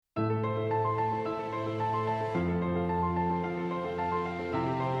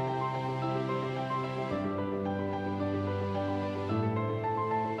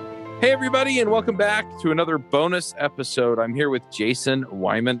Hey, everybody, and welcome back to another bonus episode. I'm here with Jason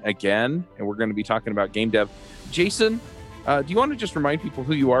Weimann again, and we're going to be talking about game dev. Jason, do you want to just remind people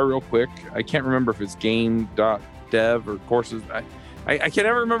who you are real quick? I can't remember if it's game.dev or courses. I can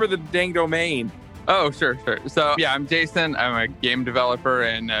never remember the dang domain. Oh, sure. So, yeah, I'm Jason. I'm a game developer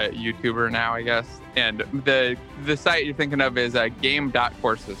and a YouTuber now, I guess. And the site you're thinking of is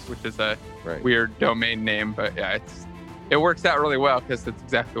game.courses, which is a weird domain name. But yeah, it works out really well because it's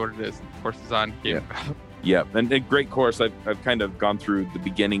exactly what it is. Courses on game. Yeah, and a great course. I've kind of gone through the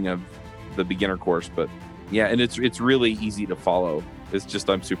beginning of the beginner course, but yeah, and it's really easy to follow. It's just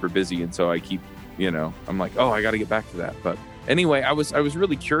I'm super busy, and so I keep, I'm like, oh, I got to get back to that. But anyway, I was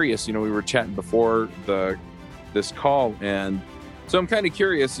really curious. We were chatting before this call, and so I'm kind of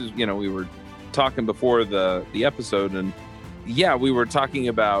curious. We were talking before the episode, and yeah, we were talking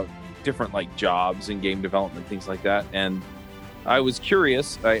about different like jobs in game development, things like that, and I was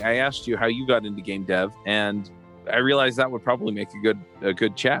curious. I asked you how you got into game dev, and I realized that would probably make a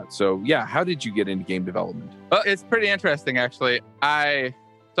good chat. So yeah, how did you get into game development? Well, it's pretty interesting, actually. I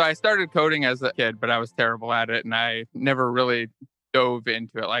started coding as a kid, but I was terrible at it, and I never really dove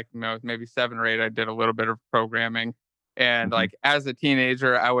into it. Like, maybe 7 or 8, I did a little bit of programming. And like as a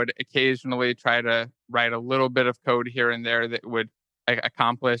teenager, I would occasionally try to write a little bit of code here and there that would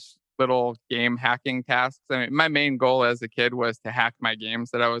accomplish little game hacking tasks. I mean, my main goal as a kid was to hack my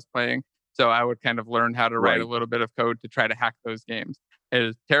games that I was playing. So I would kind of learn how to write a little bit of code to try to hack those games. I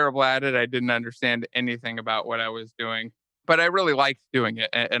was terrible at it. I didn't understand anything about what I was doing, but I really liked doing it,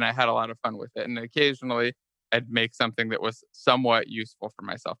 and I had a lot of fun with it. And occasionally I'd make something that was somewhat useful for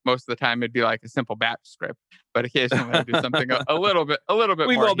myself. Most of the time it'd be like a simple batch script, but occasionally I'd do something a little bit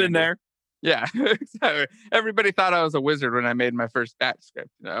We've more all been there. Yeah, exactly. Everybody thought I was a wizard when I made my first batch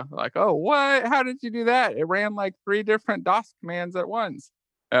script. Like, oh, what? How did you do that? It ran like 3 different DOS commands at once.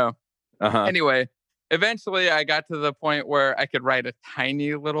 Anyway, eventually I got to the point where I could write a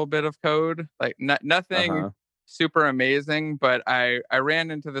tiny little bit of code, like nothing super amazing, but I ran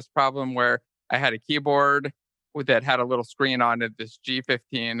into this problem where I had a keyboard that had a little screen on it, this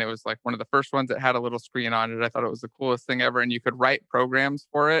G15. It was like one of the first ones that had a little screen on it. I thought it was the coolest thing ever, and you could write programs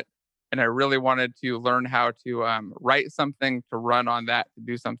for it. And I really wanted to learn how to write something to run on that to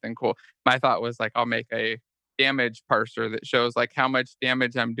do something cool. My thought was like, I'll make a damage parser that shows like how much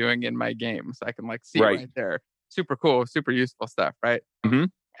damage I'm doing in my game. So I can like see right there. Super cool, super useful stuff, right? Mm-hmm.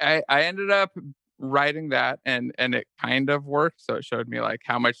 I ended up writing that and it kind of worked. So it showed me like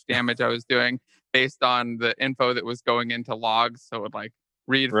how much damage I was doing based on the info that was going into logs. So it would like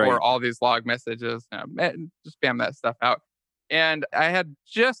read for all these log messages and just spam that stuff out. And I had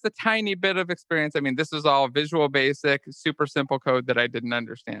just a tiny bit of experience. I mean, this is all Visual Basic, super simple code that I didn't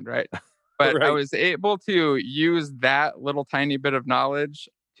understand, right? But I was able to use that little tiny bit of knowledge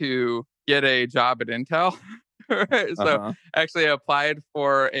to get a job at Intel. So actually I applied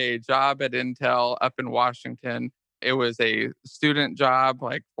for a job at Intel up in Washington. It was a student job,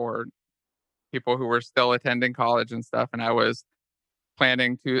 like for people who were still attending college and stuff. And I was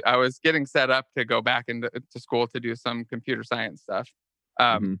getting set up to go back into school to do some computer science stuff.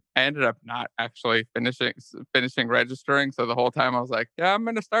 I ended up not actually finishing registering. So the whole time I was like, yeah, I'm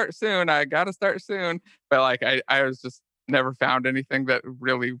going to start soon. I got to start soon. But like, I was just never found anything that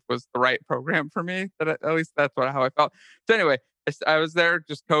really was the right program for me. At least that's how I felt. So anyway, I was there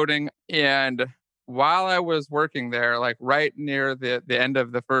just coding. And while I was working there, like right near the end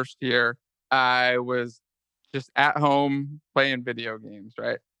of the first year, I was just at home playing video games,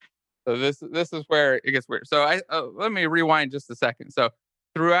 right? So this is where it gets weird. So let me rewind just a second. So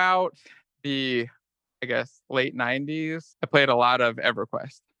throughout the, I guess, late 90s, I played a lot of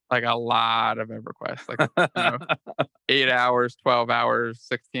EverQuest, like 8 hours, 12 hours,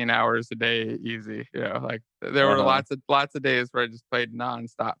 16 hours a day, easy. Like there were lots of days where I just played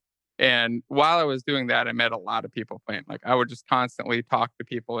nonstop. And while I was doing that, I met a lot of people playing. Like I would just constantly talk to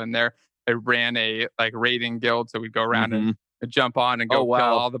people in there. I ran a raiding guild, so we'd go around and jump on and go kill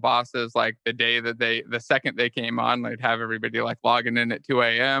all the bosses. Like the second they came on, I'd have everybody like logging in at 2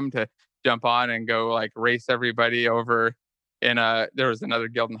 a.m. to jump on and go like race everybody over. There was another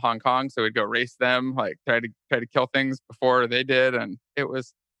guild in Hong Kong, so we'd go race them, like try to kill things before they did, and it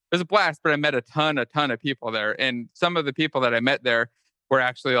was a blast. But I met a ton of people there, and some of the people that I met there were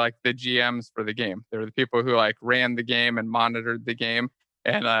actually like the GMs for the game. They were the people who like ran the game and monitored the game,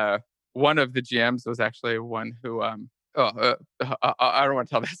 and one of the GMs was actually one who I don't want to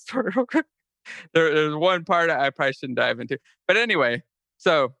tell that story real quick. There's one part I probably shouldn't dive into. But anyway,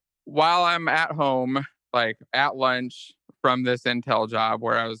 so while I'm at home, like at lunch, from this Intel job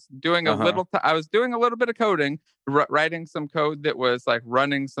where I was doing a I was doing a little bit of coding, writing some code that was like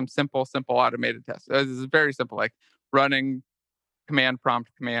running some simple automated tests. This is very simple, like running command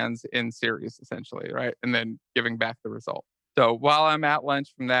prompt commands in series, essentially, right? And then giving back the result. So while I'm at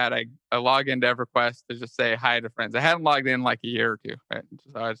lunch from that, I log into EverQuest to just say hi to friends. I hadn't logged in like a year or two, right?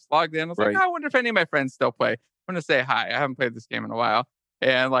 So I just logged in. I was like, I wonder if any of my friends still play. I'm going to say hi. I haven't played this game in a while.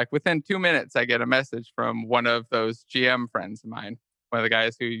 And like within 2 minutes, I get a message from one of those GM friends of mine, one of the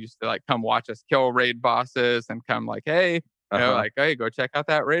guys who used to like come watch us kill raid bosses and come like, hey, you know, like, hey, go check out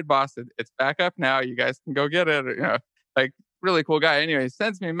that raid boss. It's back up now. You guys can go get it. You know, like really cool guy. Anyway, he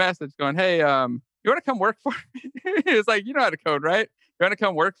sends me a message going, hey, you want to come work for me? He was like, you know how to code, right? You want to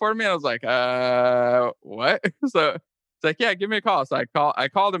come work for me? And I was like, what? So it's like, yeah, give me a call. So I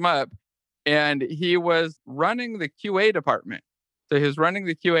called him up, and he was running the QA department. So he was running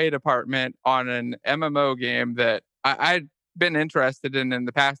the QA department on an MMO game that I'd been interested in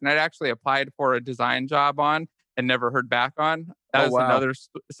the past, and I'd actually applied for a design job on and never heard back on. That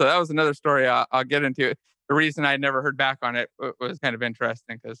was another story I'll get into. The reason I never heard back on it was kind of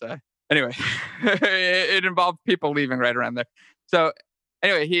interesting because anyway, it involved people leaving right around there. So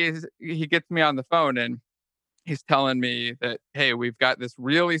anyway, he gets me on the phone and he's telling me that, hey, we've got this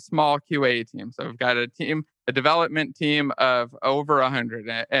really small QA team. So we've got a development team of over 100.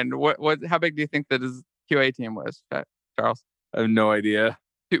 And how big do you think that his QA team was, Charles? I have no idea.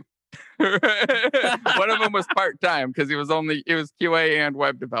 2. One of them was part-time because it was QA and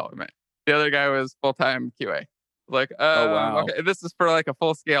web development. The other guy was full-time QA. Like, wow. Okay, this is for like a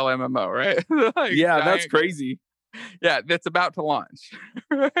full-scale MMO, right? Like yeah, that's crazy. Yeah, that's about to launch.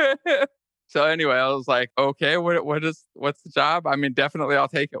 So anyway, I was like, okay, what's the job? I mean, definitely I'll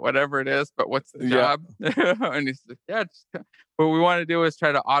take it, whatever it is, but what's the job? And he said, yeah, what we want to do is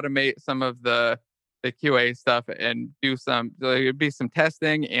try to automate some of the QA stuff and do it'd be some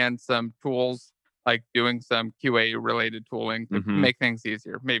testing and some tools, like doing some QA related tooling to make things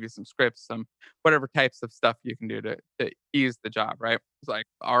easier. Maybe some scripts, some whatever types of stuff you can do to ease the job, right? It's like,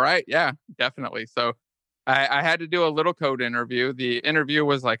 all right, yeah, definitely. So I had to do a little code interview. The interview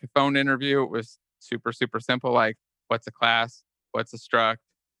was like a phone interview. It was super, super simple. Like, what's a class? What's a struct?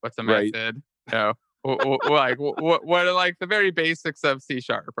 What's a method? You know, like what are like the very basics of C#,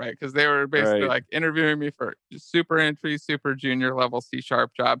 right? Because they were basically like interviewing me for super entry, super junior level C#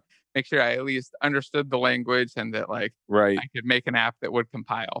 job. Make sure I at least understood the language and that like I could make an app that would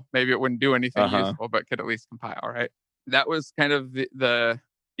compile. Maybe it wouldn't do anything useful, but could at least compile, right? That was kind of the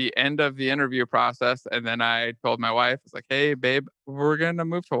end of the interview process. And then I told my wife, I was like, hey, babe, we're going to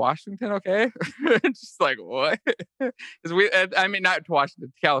move to Washington, okay? Just like, what? Not to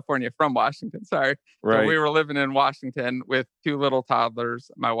Washington, to California from Washington, sorry. So we were living in Washington with 2 little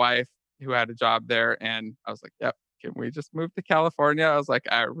toddlers, my wife, who had a job there. And I was like, yep, can we just move to California? I was like,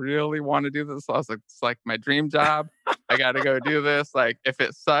 I really want to do this. I was like, it's like my dream job. I got to go do this. Like, if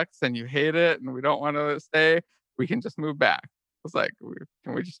it sucks and you hate it and we don't want to stay, we can just move back. I was like,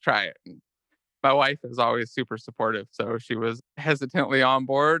 can we just try it? And my wife is always super supportive, so she was hesitantly on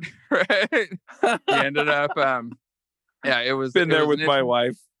board. Right? He ended up, it was been there with my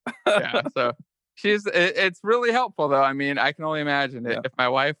wife. Yeah, so it's really helpful though. I mean, I can only imagine it. If my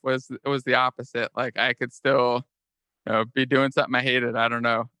wife was the opposite, like I could still, be doing something I hated. I don't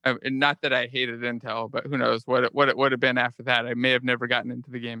know. Not that I hated Intel, but who knows what it would have been after that. I may have never gotten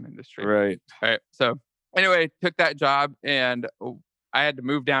into the game industry. Right. So. Anyway, took that job and I had to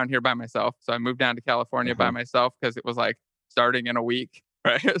move down here by myself. So I moved down to California by myself because it was like starting in a week,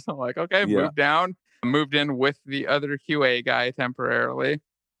 right? So I'm like, okay, moved down, moved in with the other QA guy temporarily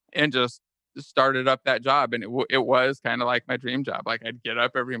and just started up that job. And it was kind of like my dream job. Like I'd get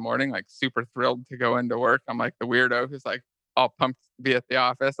up every morning, like super thrilled to go into work. I'm like the weirdo who's like all pumped to be at the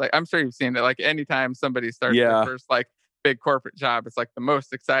office. Like I'm sure you've seen it. Like anytime somebody starts their first like big corporate job, it's like the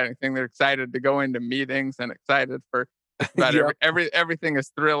most exciting thing. They're excited to go into meetings and excited for about everything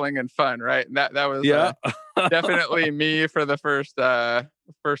is thrilling and fun, right? And that was definitely me for the first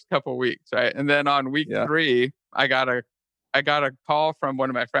couple weeks, right? And then on week 3, I got a call from one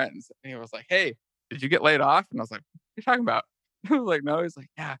of my friends, and he was like, "Hey, did you get laid off?" And I was like, "What are you talking about?" I was like, "No." He's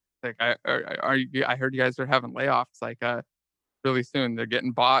like, "Yeah." Like, I heard you guys are having layoffs like really soon. They're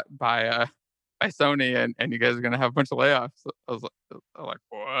getting bought by Sony and you guys are going to have a bunch of layoffs. I was like,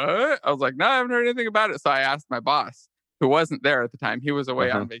 what? I was like, no, I haven't heard anything about it. So I asked my boss, who wasn't there at the time. He was away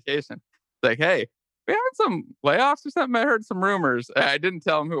on vacation. Like, hey, we having some layoffs or something? I heard some rumors. I didn't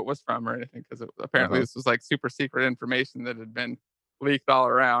tell him who it was from or anything because apparently this was like super secret information that had been leaked all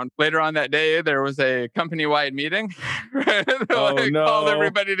around. Later on that day, there was a company-wide meeting. Called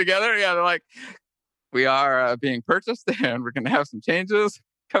everybody together. Yeah, they're like, we are being purchased and we're going to have some changes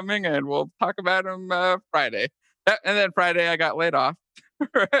coming and we'll talk about them Friday. And then Friday I got laid off.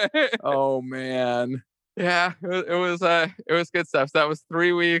 Right? Oh man. Yeah, it was good stuff. So that was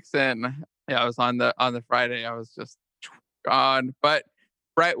 3 weeks, and yeah, I was on the Friday. I was just gone, but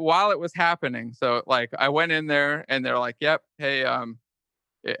right while it was happening. So like I went in there, and they're like, "Yep, hey,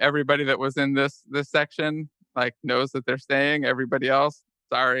 everybody that was in this section like knows that they're staying. Everybody else,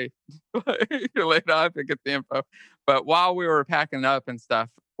 sorry, you're laid off and get the info." But while we were packing up and stuff,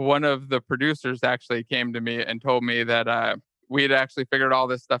 one of the producers actually came to me and told me that we had actually figured all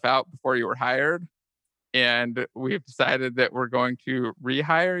this stuff out before you were hired. And we've decided that we're going to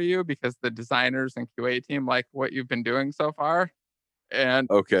rehire you because the designers and QA team like what you've been doing so far. And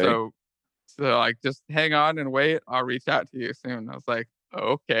Okay. so like just hang on and wait. I'll reach out to you soon. I was like,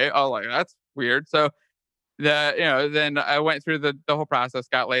 okay. I was like, that's weird. So then I went through the whole process,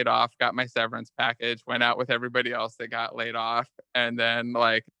 got laid off, got my severance package, went out with everybody else that got laid off. And then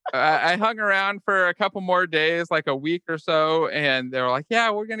like I hung around for a couple more days, like a week or so. And they were like, yeah,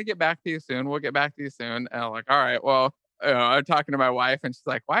 we're going to get back to you soon. We'll get back to you soon. And I'm like, all right, well, I'm talking to my wife and she's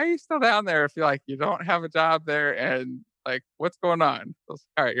like, why are you still down there if you don't have a job there? And like, what's going on? I was,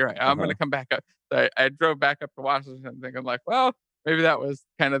 all right, you're right. I'm going to come back up. So I drove back up to Washington thinking like, well, maybe that was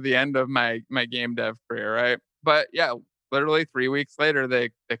kind of the end of my game dev career, right? But yeah, literally 3 weeks later, they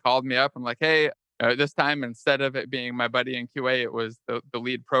called me up and like, hey, this time instead of it being my buddy in QA, it was the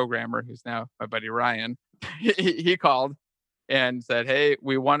lead programmer who's now my buddy Ryan. He called and said, hey,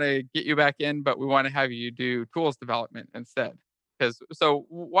 we want to get you back in, but we want to have you do tools development instead. Because so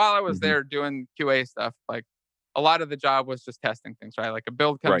while I was there doing QA stuff, like a lot of the job was just testing things, right? Like a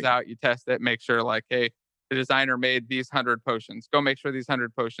build comes out, you test it, make sure like, hey, the designer made these 100 potions. Go make sure these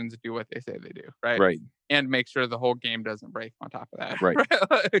 100 potions do what they say they do, right? Right. And make sure the whole game doesn't break on top of that.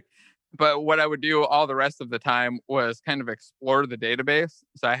 Right. But what I would do all the rest of the time was kind of explore the database.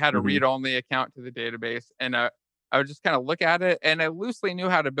 So I had a read-only account to the database, and I would just kind of look at it, and I loosely knew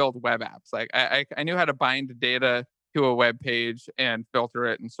how to build web apps. Like I knew how to bind data to a web page and filter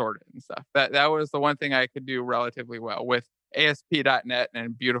it and sort it and stuff. That was the one thing I could do relatively well with ASP.NET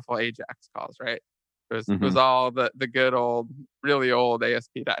and beautiful Ajax calls, right? It was all the good old, really old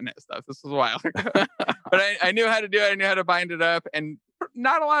ASP.NET stuff. This was a while ago. But I knew how to do it. I knew how to bind it up. And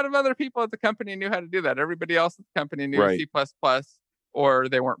not a lot of other people at the company knew how to do that. Everybody else at the company knew C++, or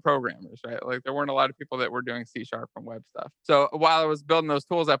they weren't programmers, right? Like there weren't a lot of people that were doing C# and web stuff. So while I was building those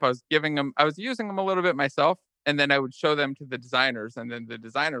tools up, I was using them a little bit myself. And then I would show them to the designers. And then the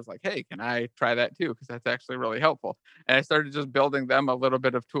designers like, hey, can I try that too? Because that's actually really helpful. And I started just building them a little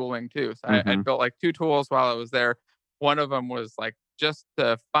bit of tooling too. So I built like 2 tools while I was there. One of them was like just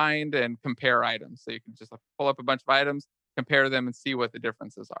to find and compare items. So you can just like pull up a bunch of items, compare them, and see what the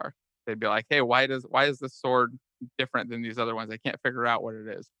differences are. They'd be like, hey, why is this sword different than these other ones? I can't figure out what it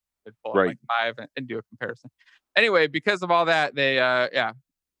is. They'd pull up like 5 and do a comparison. Anyway, because of all that, they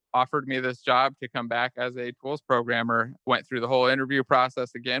offered me this job to come back as a tools programmer. Went through the whole interview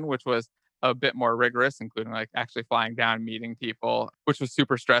process again, which was a bit more rigorous, including like actually flying down, meeting people, which was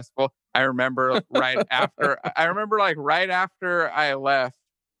super stressful. I remember right after I left,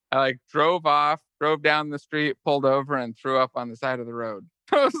 I like drove down the street, pulled over, and threw up on the side of the road.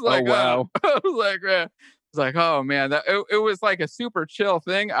 I was like, wow. I was like, man. It's like, oh man, it was like a super chill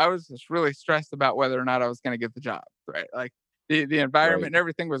thing. I was just really stressed about whether or not I was going to get the job, right? Like the environment and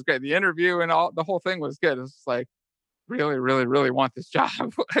everything was great. The interview and the whole thing was good. It's like, really, really, really want this job.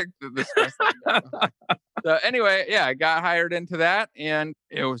 Like the stress. So anyway, yeah, I got hired into that, and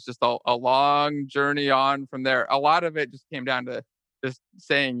it was just a long journey on from there. A lot of it just came down to just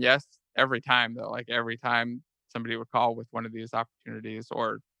saying yes every time, though. Like every time somebody would call with one of these opportunities,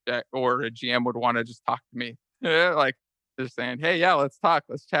 or a GM would want to just talk to me, like just saying, hey, yeah, let's talk,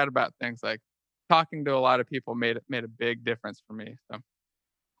 let's chat about things. Like talking to a lot of people made a big difference for me. So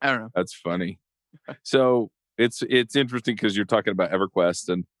I don't know. That's funny. So it's interesting because you're talking about EverQuest,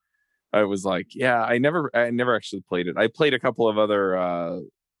 and I was like, yeah, I never actually played it. I played a couple of other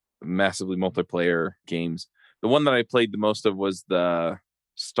massively multiplayer games. The one that I played the most of was the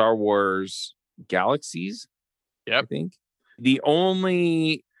Star Wars Galaxies. Yep. I think the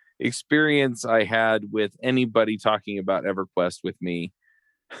only experience I had with anybody talking about EverQuest with me,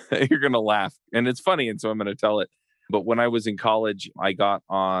 you're going to laugh, and it's funny, and so I'm going to tell it. But when I was in college, I got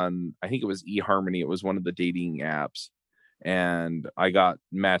on, I think it was eHarmony. It was one of the dating apps. And I got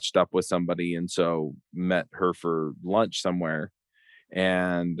matched up with somebody, and so met her for lunch somewhere.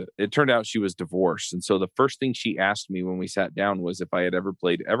 And it turned out she was divorced. And so the first thing she asked me when we sat down was if I had ever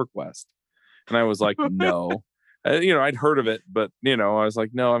played EverQuest. And I was like, no. I'd heard of it, but I was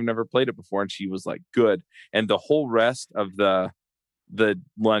like, no, I've never played it before. And she was like, good. And the whole rest of the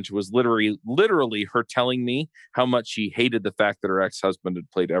lunch was literally her telling me how much she hated the fact that her ex-husband had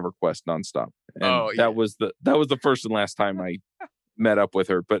played EverQuest nonstop. And that was the first and last time I met up with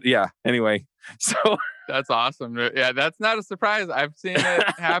her. But yeah, anyway, so that's awesome. Yeah, that's not a surprise. I've seen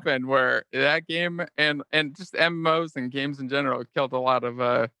it happen where that game and just MMOs and games in general killed a lot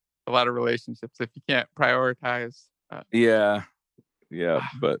of relationships if you can't prioritize. Yeah.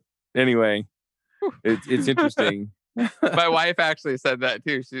 But anyway, it's interesting. My wife actually said that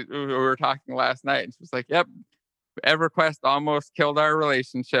too. We were talking last night, and she was like, "Yep, EverQuest almost killed our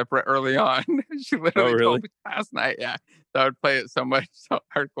relationship early on." She literally told me last night. Yeah, so I would play it so much, so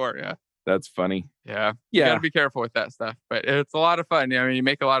hardcore. Yeah, that's funny. Yeah, you got to be careful with that stuff, but it's a lot of fun. You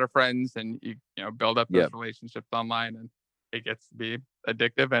make a lot of friends, and you build up those relationships online, and it gets to be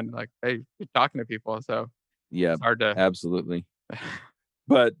addictive. And like, hey, you're talking to people, so it's hard to absolutely.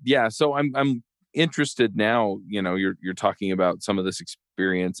 But yeah, so I'm interested now. You're talking about some of this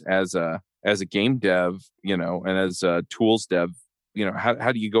experience as a game dev, and as a tools dev.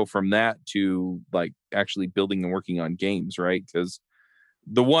 How do you go from that to like actually building and working on games, right? Because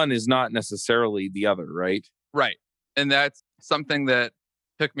the one is not necessarily the other, right? Right. And that's something that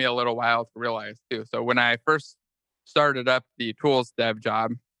took me a little while to realize too. So when I first started up the tools dev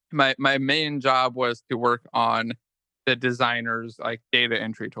job, my main job was to work on the designer's like data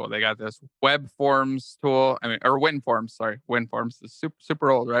entry tool. They got this web forms tool. Or WinForms, sorry. WinForms is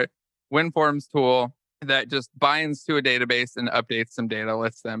super old, right? WinForms tool that just binds to a database and updates some data,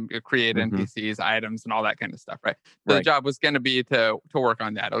 lets them create NPCs, items, and all that kind of stuff, right? So the job was going to be to work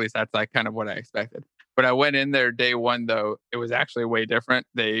on that. At least that's like kind of what I expected. But I went in there day one, though, it was actually way different.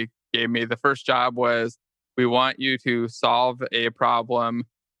 They gave me the first job was, we want you to solve a problem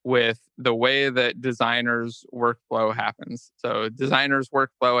with the way that designers' workflow happens. So designers'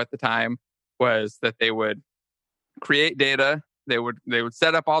 workflow at the time was that they would create data. They would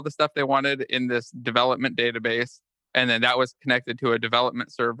set up all the stuff they wanted in this development database, and then that was connected to a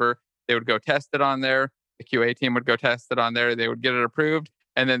development server. They would go test it on there. The QA team would go test it on there. They would get it approved,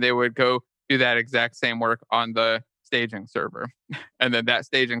 and then they would go do that exact same work on the staging server. And then that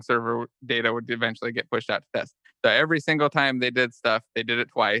staging server data would eventually get pushed out to test. So every single time they did stuff, they did it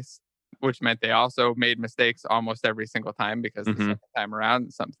twice, which meant they also made mistakes almost every single time because the second time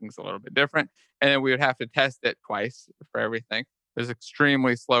around, something's a little bit different. And then we would have to test it twice for everything. It was an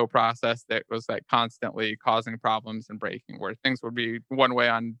extremely slow process that was like constantly causing problems and breaking, where things would be one way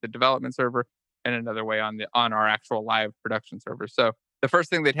on the development server and another way on our actual live production server. So the first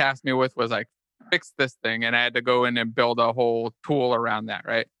thing they tasked me with was like, fix this thing. And I had to go in and build a whole tool around that,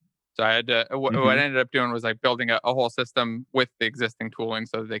 right? So I had to, what I ended up doing was like building a whole system with the existing tooling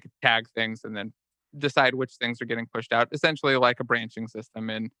so that they could tag things and then decide which things are getting pushed out. Essentially like a branching system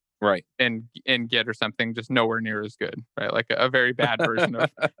in Git or something, just nowhere near as good, right? Like a very bad version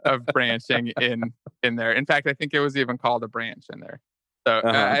of branching in there. In fact, I think it was even called a branch in there. So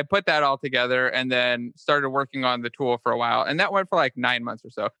I put that all together and then started working on the tool for a while. And that went for like 9 months or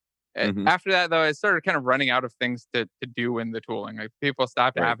so. After that, though, I started kind of running out of things to do in the tooling. Like people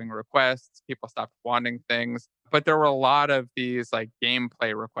stopped having requests, people stopped wanting things, but there were a lot of these like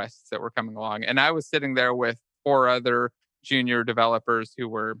gameplay requests that were coming along. And I was sitting there with 4 other junior developers who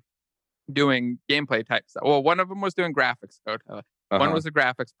were doing gameplay type stuff. Well, one of them was doing graphics code. One was a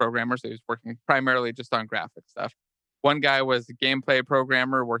graphics programmer, so he was working primarily just on graphic stuff. One guy was a gameplay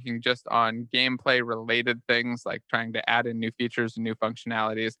programmer working just on gameplay related things, like trying to add in new features and new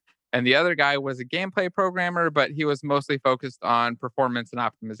functionalities. And the other guy was a gameplay programmer, but he was mostly focused on performance and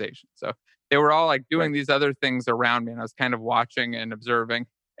optimization. So they were all like doing these other things around me. And I was kind of watching and observing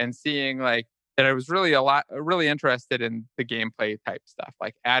and seeing like that I was really interested in the gameplay type stuff,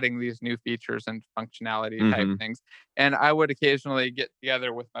 like adding these new features and functionality type things. And I would occasionally get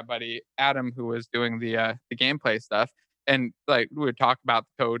together with my buddy Adam, who was doing the gameplay stuff. And like we would talk about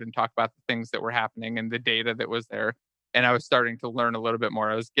the code and talk about the things that were happening and the data that was there. And I was starting to learn a little bit more.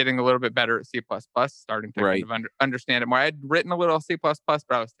 I was getting a little bit better at C++, starting to kind of understand it more. I had written a little C++, but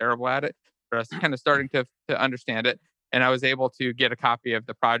I was terrible at it. But I was kind of starting to understand it. And I was able to get a copy of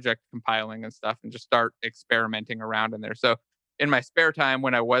the project compiling and stuff and just start experimenting around in there. So in my spare time,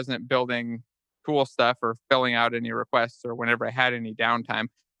 when I wasn't building cool stuff or filling out any requests or whenever I had any downtime,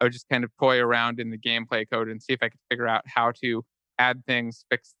 I would just kind of toy around in the gameplay code and see if I could figure out how to add things,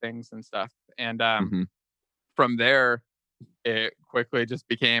 fix things and stuff. And from there, it quickly just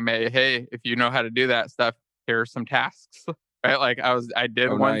became hey, if you know how to do that stuff, here are some tasks. Right? Like I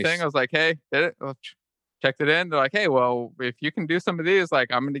did one thing. I was like, hey, did it? checked it in. They're like, hey, well, if you can do some of these, like,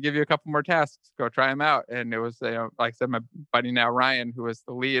 I'm going to give you a couple more tasks. Go try them out. And it was, like I said, my buddy now, Ryan, who was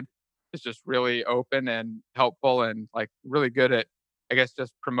the lead, is just really open and helpful and like really good at, I guess,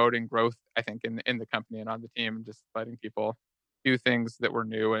 just promoting growth, I think, in the company and on the team, and just letting people do things that were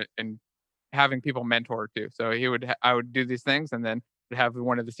new and having people mentor too. So I would do these things and then have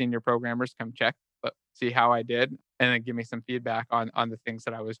one of the senior programmers come check, but see how I did, and then give me some feedback on the things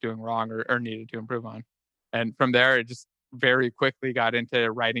that I was doing wrong or needed to improve on. And from there, it just very quickly got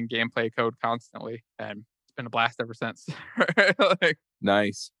into writing gameplay code constantly, and it's been a blast ever since. Like,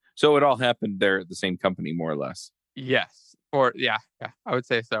 nice. So it all happened there at the same company, more or less. yes. Yeah, I would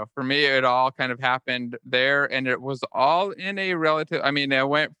say so. For me, it all kind of happened there, and it was all in a relative. I mean, I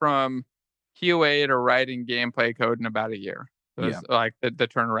went from QA to writing gameplay code in about a year. So it's like the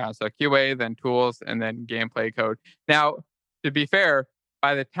turnaround. So QA, then tools, and then gameplay code. Now, to be fair,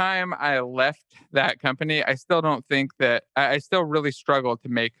 by the time I left that company, I still don't think that I still really struggled to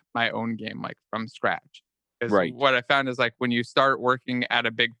make my own game like from scratch. Because what I found is like when you start working at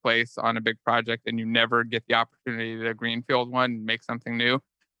a big place on a big project and you never get the opportunity to greenfield one and make something new,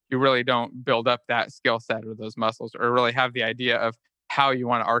 you really don't build up that skill set or those muscles or really have the idea of how you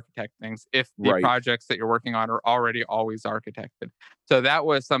want to architect things if the projects that you're working on are already always architected. So that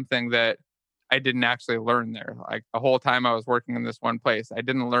was something that I didn't actually learn there. Like the whole time I was working in this one place, I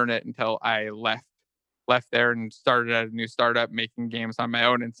didn't learn it until I left there and started at a new startup making games on my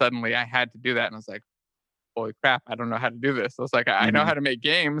own. And suddenly I had to do that. And I was like, holy crap, I don't know how to do this. So it's like, I know how to make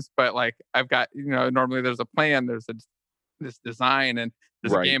games, but like I've got, normally there's a plan, there's this design and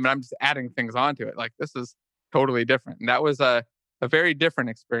there's a game and I'm just adding things onto it. Like this is totally different. And that was a very different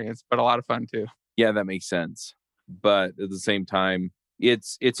experience, but a lot of fun too. Yeah, that makes sense. But at the same time,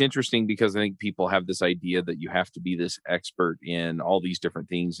 it's interesting because I think people have this idea that you have to be this expert in all these different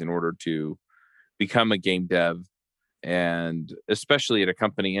things in order to become a game dev, and especially at a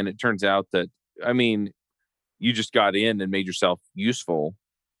company. And it turns out that, I mean, you just got in and made yourself useful,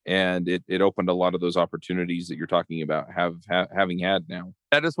 and it opened a lot of those opportunities that you're talking about having had now.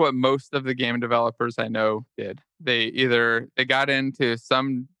 That is what most of the game developers I know did. They got into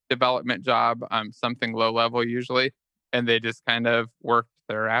some development job, something low level usually, and they just kind of worked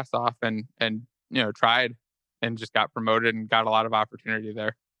their ass off and tried and just got promoted and got a lot of opportunity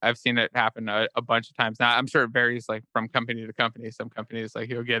there. I've seen it happen a bunch of times. Now, I'm sure it varies like from company to company. Some companies like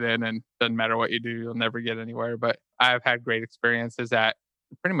you'll get in and doesn't matter what you do, you'll never get anywhere. But I've had great experiences at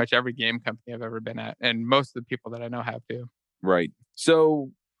pretty much every game company I've ever been at. And most of the people that I know have too. Right.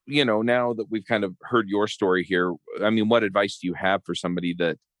 So, now that we've kind of heard your story here, I mean, what advice do you have for somebody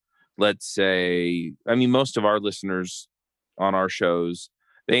that, let's say, I mean, most of our listeners on our shows,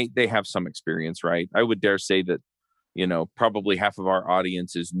 they have some experience, right? I would dare say that, probably half of our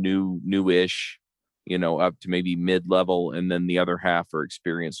audience is newish, up to maybe mid-level, and then the other half are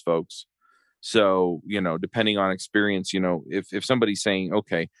experienced folks. So, depending on experience, if somebody's saying,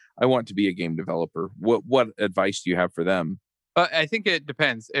 okay, I want to be a game developer, what advice do you have for them? I think it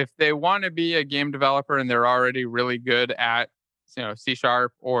depends. If they want to be a game developer and they're already really good at, C#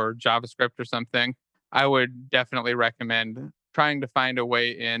 or JavaScript or something, I would definitely recommend trying to find a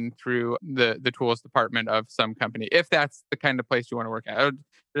way in through the tools department of some company, if that's the kind of place you want to work at.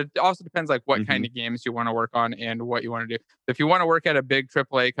 It also depends like what kind of games you want to work on and what you want to do. If you want to work at a big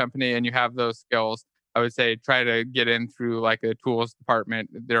AAA company and you have those skills, I would say try to get in through like a tools department.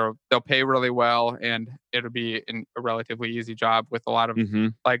 They'll pay really well, and it'll be a relatively easy job with a lot of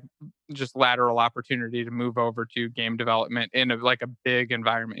like just lateral opportunity to move over to game development in like a big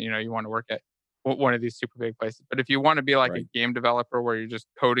environment. You want to work at one of these super big places. But if you want to be like a game developer where you're just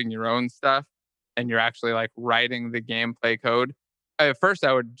coding your own stuff and you're actually like writing the gameplay code, at first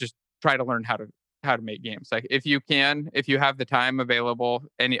I would just try to learn how to make games. Like if you have the time available,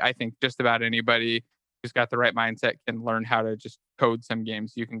 I think just about anybody who's got the right mindset can learn how to just code some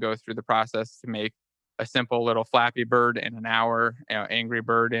games. You can go through the process to make a simple little Flappy Bird in an hour, Angry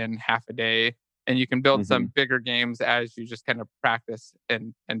Bird in half a day, and you can build some bigger games as you just kind of practice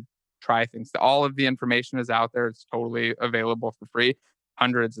and try things. All of the information is out there. It's totally available for free.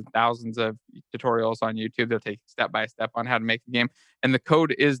 Hundreds and thousands of tutorials on YouTube. They'll take you step by step on how to make a game. And the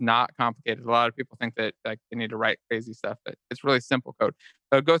code is not complicated. A lot of people think that like they need to write crazy stuff, but it's really simple code.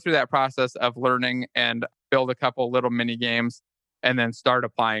 So go through that process of learning and build a couple little mini games and then start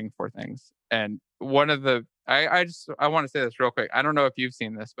applying for things. And one of the, I want to say this real quick. I don't know if you've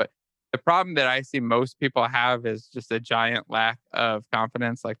seen this, but the problem that I see most people have is just a giant lack of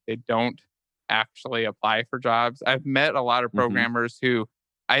confidence. Like they don't actually apply for jobs. I've met a lot of programmers who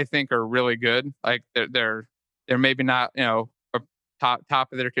I think are really good. Like they're maybe not, a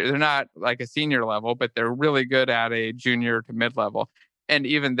top of their career. They're not like a senior level, but they're really good at a junior to mid level. And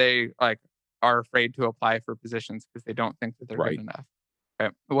even they like are afraid to apply for positions because they don't think that they're good enough.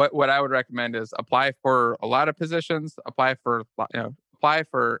 Okay. What I would recommend is apply for a lot of positions, apply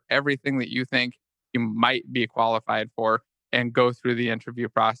for everything that you think you might be qualified for, and go through the interview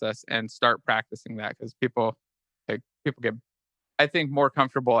process and start practicing that, because people get, I think, more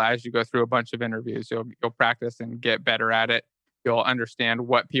comfortable as you go through a bunch of interviews. You'll practice and get better at it. You'll understand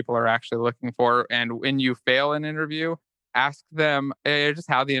what people are actually looking for. And when you fail an interview, ask them just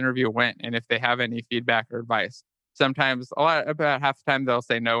how the interview went and if they have any feedback or advice. Sometimes, about half the time, they'll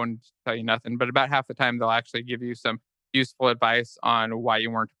say no and tell you nothing. But about half the time, they'll actually give you some useful advice on why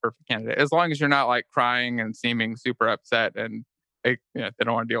you weren't a perfect candidate. As long as you're not like crying and seeming super upset and they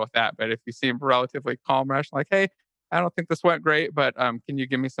don't want to deal with that. But if you seem relatively calm, rational, like, hey, I don't think this went great, but can you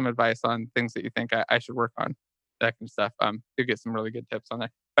give me some advice on things that you think I should work on? That kind of stuff. You get some really good tips on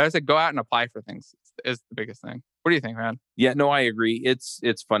that. But I would say go out and apply for things is the biggest thing. What do you think, man? Yeah, no, I agree. It's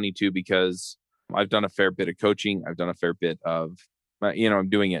funny too, because I've done a fair bit of coaching. I've done a fair bit of, I'm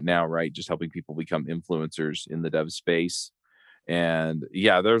doing it now, right? Just helping people become influencers in the dev space. And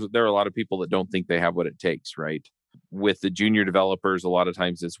yeah, there are a lot of people that don't think they have what it takes, right? With the junior developers, a lot of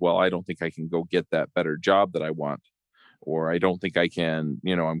times it's, well, I don't think I can go get that better job that I want. Or I don't think I can,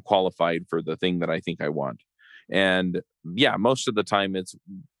 I'm qualified for the thing that I think I want. And yeah, most of the time it's,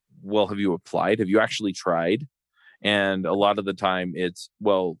 well, have you applied? Have you actually tried? And a lot of the time it's,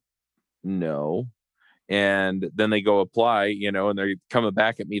 well, no. And then they go apply, and they're coming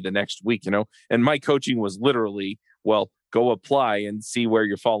back at me the next week, and my coaching was literally, well, go apply and see where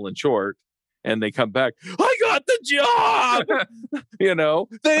you're falling short. And they come back, I got the job.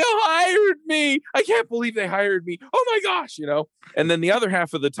 They hired me. I can't believe they hired me. Oh my gosh, And then the other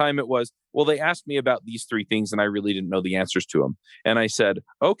half of the time it was, well, they asked me about these 3 things and I really didn't know the answers to them. And I said,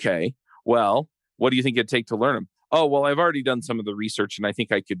 okay, well, what do you think it'd take to learn them? Oh, well, I've already done some of the research and I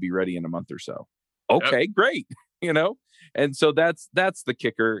think I could be ready in a month or so. Okay, great. And so that's the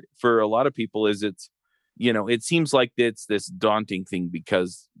kicker for a lot of people is it's, it seems like it's this daunting thing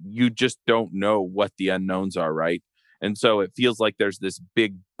because you just don't know what the unknowns are, right? And so it feels like there's this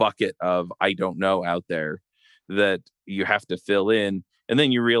big bucket of I don't know out there that you have to fill in. And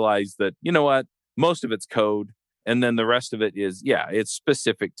then you realize that, what, most of it's code. And then the rest of it is, it's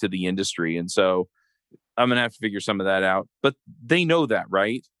specific to the industry. And so I'm going to have to figure some of that out. But they know that,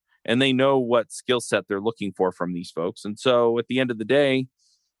 right? And they know what skill set they're looking for from these folks. And so at the end of the day,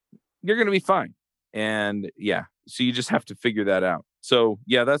 you're going to be fine. And so you just have to figure that out. So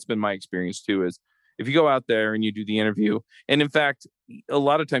that's been my experience too, is if you go out there and you do the interview, and in fact, a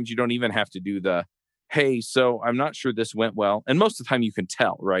lot of times you don't even have to do the, hey, so I'm not sure this went well. And most of the time you can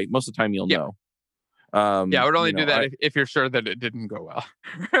tell, right? Most of the time you'll know. I would only do that if you're sure that it didn't go well.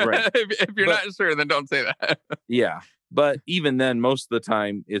 Right. if you're not sure, then don't say that. But even then, most of the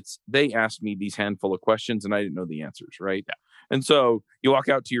time they asked me these handful of questions and I didn't know the answers, right? And so you walk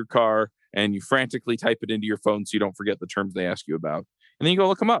out to your car and you frantically type it into your phone so you don't forget the terms they ask you about. And then you go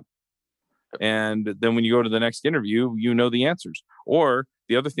look them up. And then when you go to the next interview, you know the answers. Or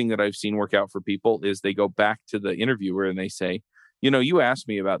the other thing that I've seen work out for people is they go back to the interviewer and they say, you asked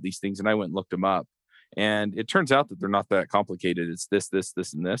me about these things and I went and looked them up. And it turns out that they're not that complicated. It's this,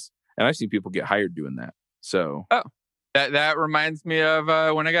 and this. And I've seen people get hired doing that. So. Oh, that reminds me of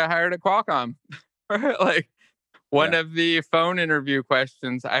when I got hired at Qualcomm. Like one of the phone interview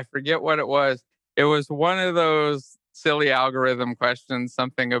questions, I forget what it was. It was one of those silly algorithm questions,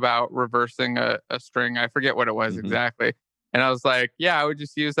 something about reversing a string. I forget what it was exactly. And I was like, I would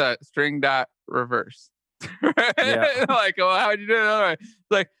just use that string dot reverse. Like, well, how would you do it?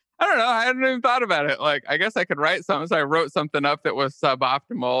 Like, I don't know. I hadn't even thought about it. Like, I guess I could write something. So I wrote something up that was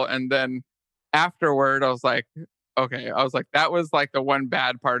suboptimal. And then afterward, I was like, that was like the one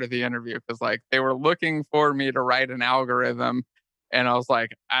bad part of the interview. Cause like they were looking for me to write an algorithm. And I was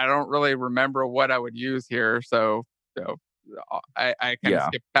like, I don't really remember what I would use here. So I kind of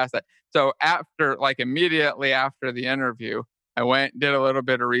skipped past that. So immediately after the interview, I went, did a little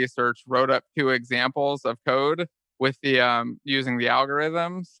bit of research, wrote up 2 examples of code with the using the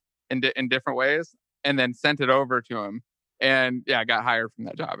algorithms in different ways, and then sent it over to him. And I got hired from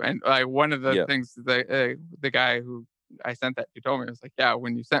that job. And like one of the things the guy who I sent that to told me, was like,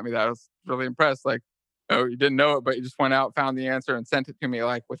 when you sent me that, I was really impressed. Like, oh, you didn't know it, but you just went out, found the answer, and sent it to me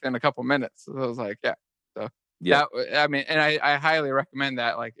like within a couple minutes. So I was like, So that, I mean, and I highly recommend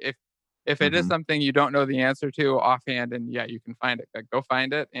that. Like if it is something you don't know the answer to offhand, and you can find it, go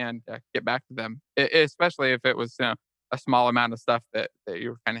find it and get back to them. Especially if it was a small amount of stuff that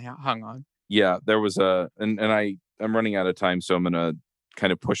you were kind of hung on. Yeah, there was and I I'm running out of time, so I'm going to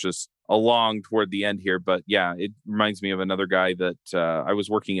kind of push us along toward the end here. But yeah, it reminds me of another guy that I was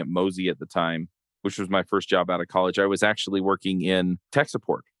working at Mosey at the time, which was my first job out of college. I was actually working in tech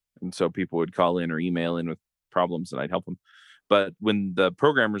support. And so people would call in or email in with problems and I'd help them. But when the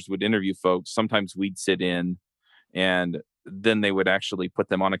programmers would interview folks, sometimes we'd sit in and then they would actually put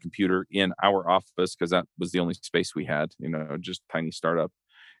them on a computer in our office because that was the only space we had, just tiny startup,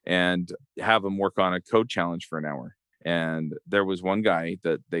 and have them work on a code challenge for an hour. And there was one guy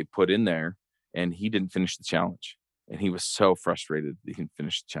that they put in there and he didn't finish the challenge. And he was so frustrated that he didn't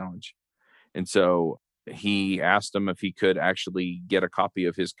finish the challenge. And so he asked him if he could actually get a copy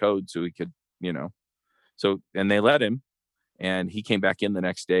of his code so he could, and they let him. And he came back in the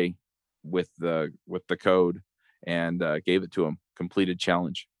next day with the code and gave it to him, completed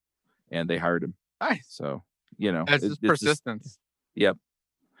challenge, and they hired him. Nice. So, that's just persistence. Yep.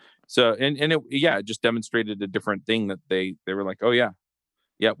 So, it just demonstrated a different thing that they were like, oh yeah,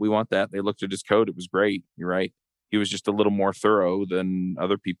 we want that. They looked at his code. It was great. You're right. He was just a little more thorough than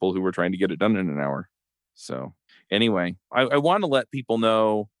other people who were trying to get it done in an hour. So anyway, I want to let people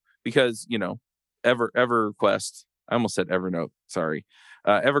know because, EverQuest, I almost said Evernote. Sorry.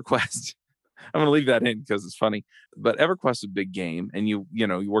 EverQuest. I'm going to leave that in because it's funny, but EverQuest is a big game and you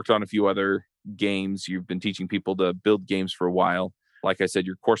worked on a few other games. You've been teaching people to build games for a while. Like I said,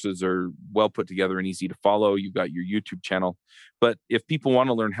 your courses are well put together and easy to follow. You've got your YouTube channel, but if people want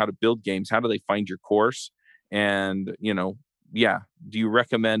to learn how to build games, how do they find your course? And, do you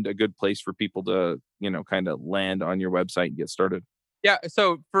recommend a good place for people to, kind of land on your website and get started? Yeah.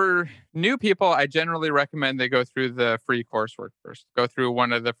 So for new people, I generally recommend they go through the free coursework first. Go through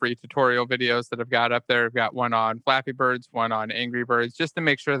one of the free tutorial videos that I've got up there. I've got one on Flappy Birds, one on Angry Birds, just to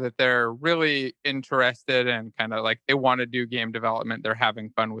make sure that they're really interested and kind of like they want to do game development. They're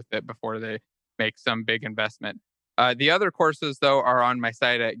having fun with it before they make some big investment. The other courses, though, are on my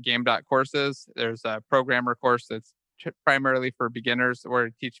site at game.courses. There's a programmer course that's primarily for beginners where I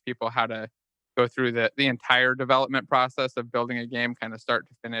teach people how to go through the entire development process of building a game, kind of start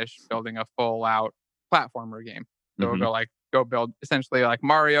to finish, building a full out platformer game. So we'll go build essentially like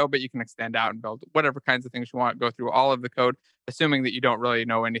Mario, but you can extend out and build whatever kinds of things you want, go through all of the code, assuming that you don't really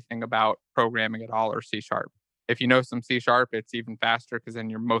know anything about programming at all or C#. If you know some C#, it's even faster because then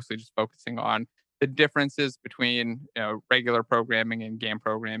you're mostly just focusing on the differences between regular programming and game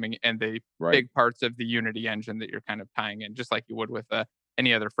programming and the big parts of the Unity engine that you're kind of tying in, just like you would with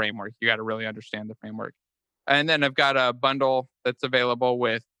any other framework. You got to really understand the framework. And then I've got a bundle that's available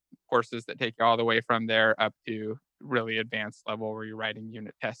with courses that take you all the way from there up to really advanced level where you're writing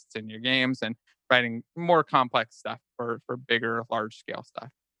unit tests in your games and writing more complex stuff for bigger, large scale stuff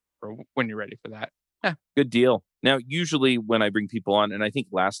for when you're ready for that. Yeah. Good deal. Now, usually when I bring people on, and I think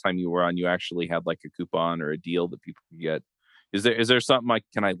last time you were on, you actually had like a coupon or a deal that people could get. Is there something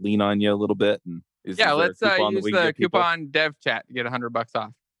can I lean on you a little bit? And let's use the coupon DevChat to get $100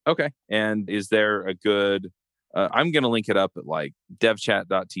 off. Okay. And is there a good, I'm going to link it up at like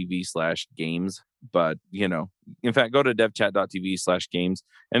devchat.tv/games, but in fact, go to devchat.tv/games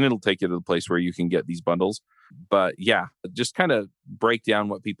and it'll take you to the place where you can get these bundles. But yeah, just kind of break down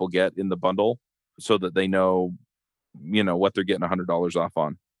what people get in the bundle so that they know, what they're getting $100 off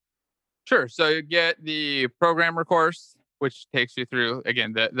on. Sure. So you get the programmer course, which takes you through,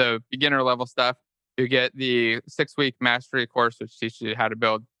 again, the beginner level stuff. You get the 6-week mastery course, which teaches you how to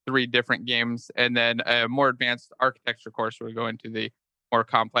build 3 different games. And then a more advanced architecture course where we go into the more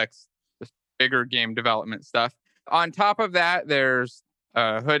complex, just bigger game development stuff. On top of that, there's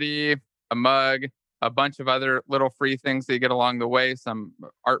a hoodie, a mug, a bunch of other little free things that you get along the way, some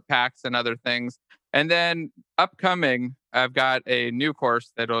art packs and other things. And then upcoming, I've got a new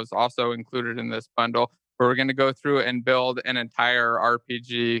course that was also included in this bundle where we're going to go through and build an entire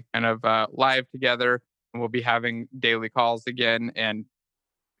RPG kind of live together. And we'll be having daily calls again and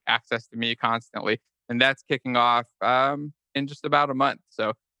access to me constantly. And that's kicking off in just about a month.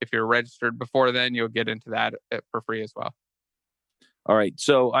 So if you're registered before then, you'll get into that for free as well. All right.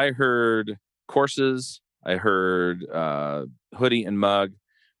 So I heard courses, I heard hoodie and mug,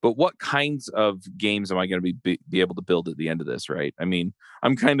 but what kinds of games am I going to be able to build at the end of this, right? I mean,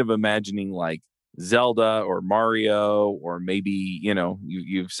 I'm kind of imagining like Zelda or Mario, or maybe,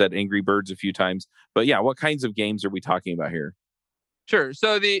 you've said Angry Birds a few times, but yeah, what kinds of games are we talking about here? Sure.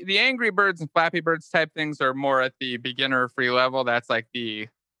 So the Angry Birds and Flappy Birds type things are more at the beginner free level. That's like the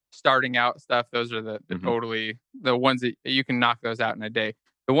starting out stuff. Those are the totally the ones that you can knock those out in a day.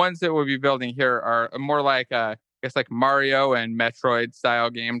 The ones that we'll be building here are more like like Mario and Metroid style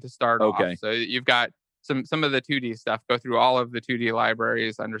game to start off. So you've got some of the 2D stuff, go through all of the 2D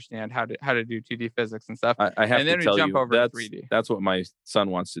libraries, understand how to do 2D physics and stuff. I have and then to tell we jump you, over to 3D. That's what my son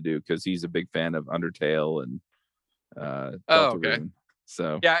wants to do because he's a big fan of Undertale and Oh, okay. Deltarune.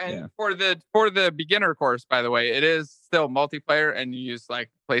 So yeah, and for the beginner course, by the way, it is still multiplayer, and you use like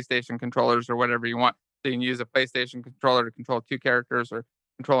PlayStation controllers or whatever you want. So you can use a PlayStation controller to control 2 characters or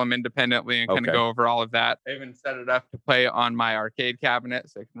control them independently and kind of go over all of that. I even set it up to play on my arcade cabinet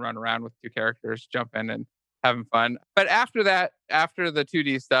so I can run around with 2 characters, jump in and having fun. But after that, after the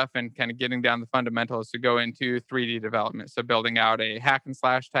 2D stuff and kind of getting down the fundamentals, to go into 3D development. So building out a hack and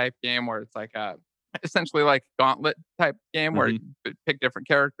slash type game where it's like essentially like Gauntlet type game where you pick different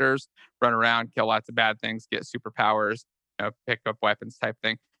characters, run around, kill lots of bad things, get superpowers, pick up weapons type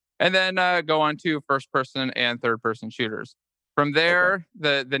thing. And then go on to first person and third person shooters. From there,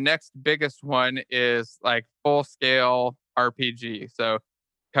 the next biggest one is like full scale RPG. So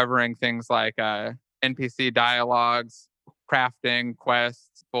covering things like NPC dialogues, crafting,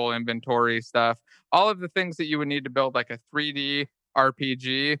 quests, full inventory stuff, all of the things that you would need to build like a 3D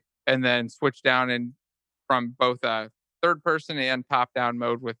RPG, and then switch down and from both a third person and top down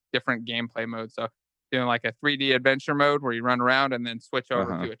mode with different gameplay modes. So doing like a 3D adventure mode where you run around and then switch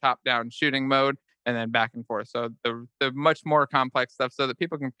over to a top down shooting mode and then back and forth. So the much more complex stuff so that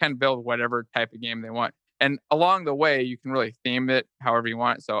people can kind of build whatever type of game they want. And along the way, you can really theme it however you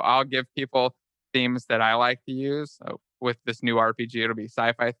want. So I'll give people themes that I like to use. So with this new RPG, it'll be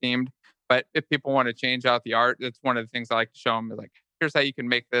sci-fi themed. But if people want to change out the art, it's one of the things I like to show them is like, here's how you can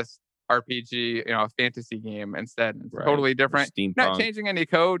make this RPG, a fantasy game instead. It's totally different. Not changing any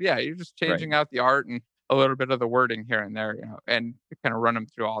code. Yeah, you're just changing out the art and a little bit of the wording here and there, and kind of run them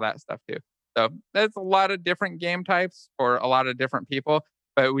through all that stuff too. So there's a lot of different game types for a lot of different people,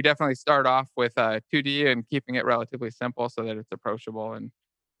 but we definitely start off with 2D and keeping it relatively simple so that it's approachable and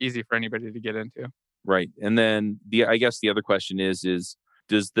easy for anybody to get into. Right. And then I guess the other question is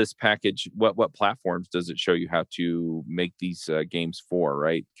does this package, what platforms does it show you how to make these games for,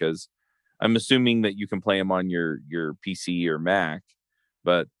 right? Because I'm assuming that you can play them on your PC or Mac,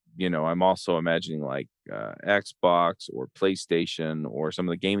 but I'm also imagining like Xbox or PlayStation or some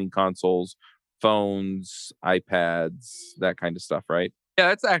of the gaming consoles, phones, iPads, that kind of stuff, right? Yeah,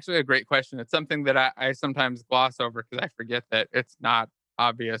 that's actually a great question. It's something that I sometimes gloss over because I forget that it's not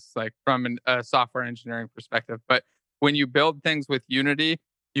obvious, like from a software engineering perspective. But when you build things with Unity,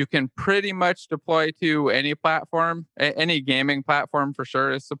 you can pretty much deploy to any platform. Any gaming platform for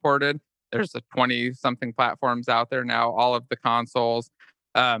sure is supported. There's 20-something platforms out there now, all of the consoles,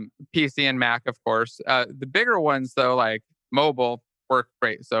 PC and Mac, of course. The bigger ones, though, like mobile, work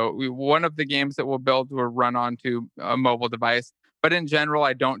great. So one of the games that we'll build will run onto a mobile device. But in general,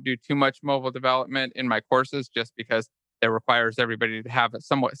 I don't do too much mobile development in my courses just because it requires everybody to have a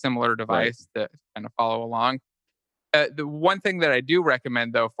somewhat similar device to kind of follow along. The one thing that I do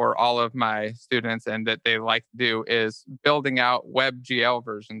recommend, though, for all of my students and that they like to do is building out WebGL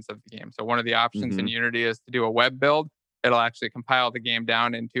versions of the game. So one of the options in Unity is to do a web build. It'll actually compile the game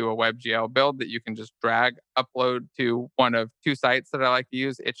down into a WebGL build that you can just drag, upload to one of 2 sites that I like to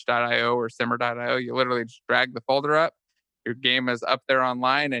use, itch.io or simmer.io. You literally just drag the folder up. Your game is up there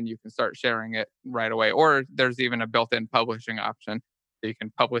online and you can start sharing it right away. Or there's even a built-in publishing option. So you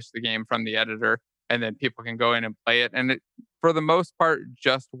can publish the game from the editor and then people can go in and play it. And it, for the most part,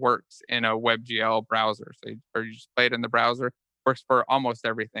 just works in a WebGL browser. So you just play it in the browser, works for almost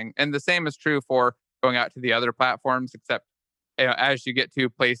everything. And the same is true for going out to the other platforms, except as you get to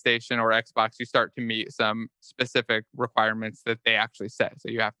PlayStation or Xbox, you start to meet some specific requirements that they actually set. So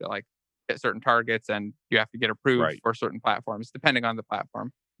you have to like hit certain targets and you have to get approved for certain platforms, depending on the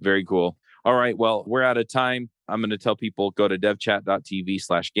platform. Very cool. All right. Well, we're out of time. I'm going to tell people go to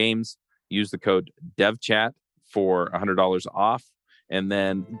devchat.tv/games. Use the code DevChat for $100 off, and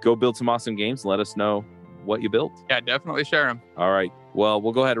then go build some awesome games and let us know what you built. Yeah, definitely share them. All right. Well,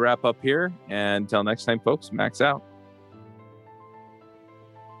 we'll go ahead and wrap up here. And until next time, folks, Max out.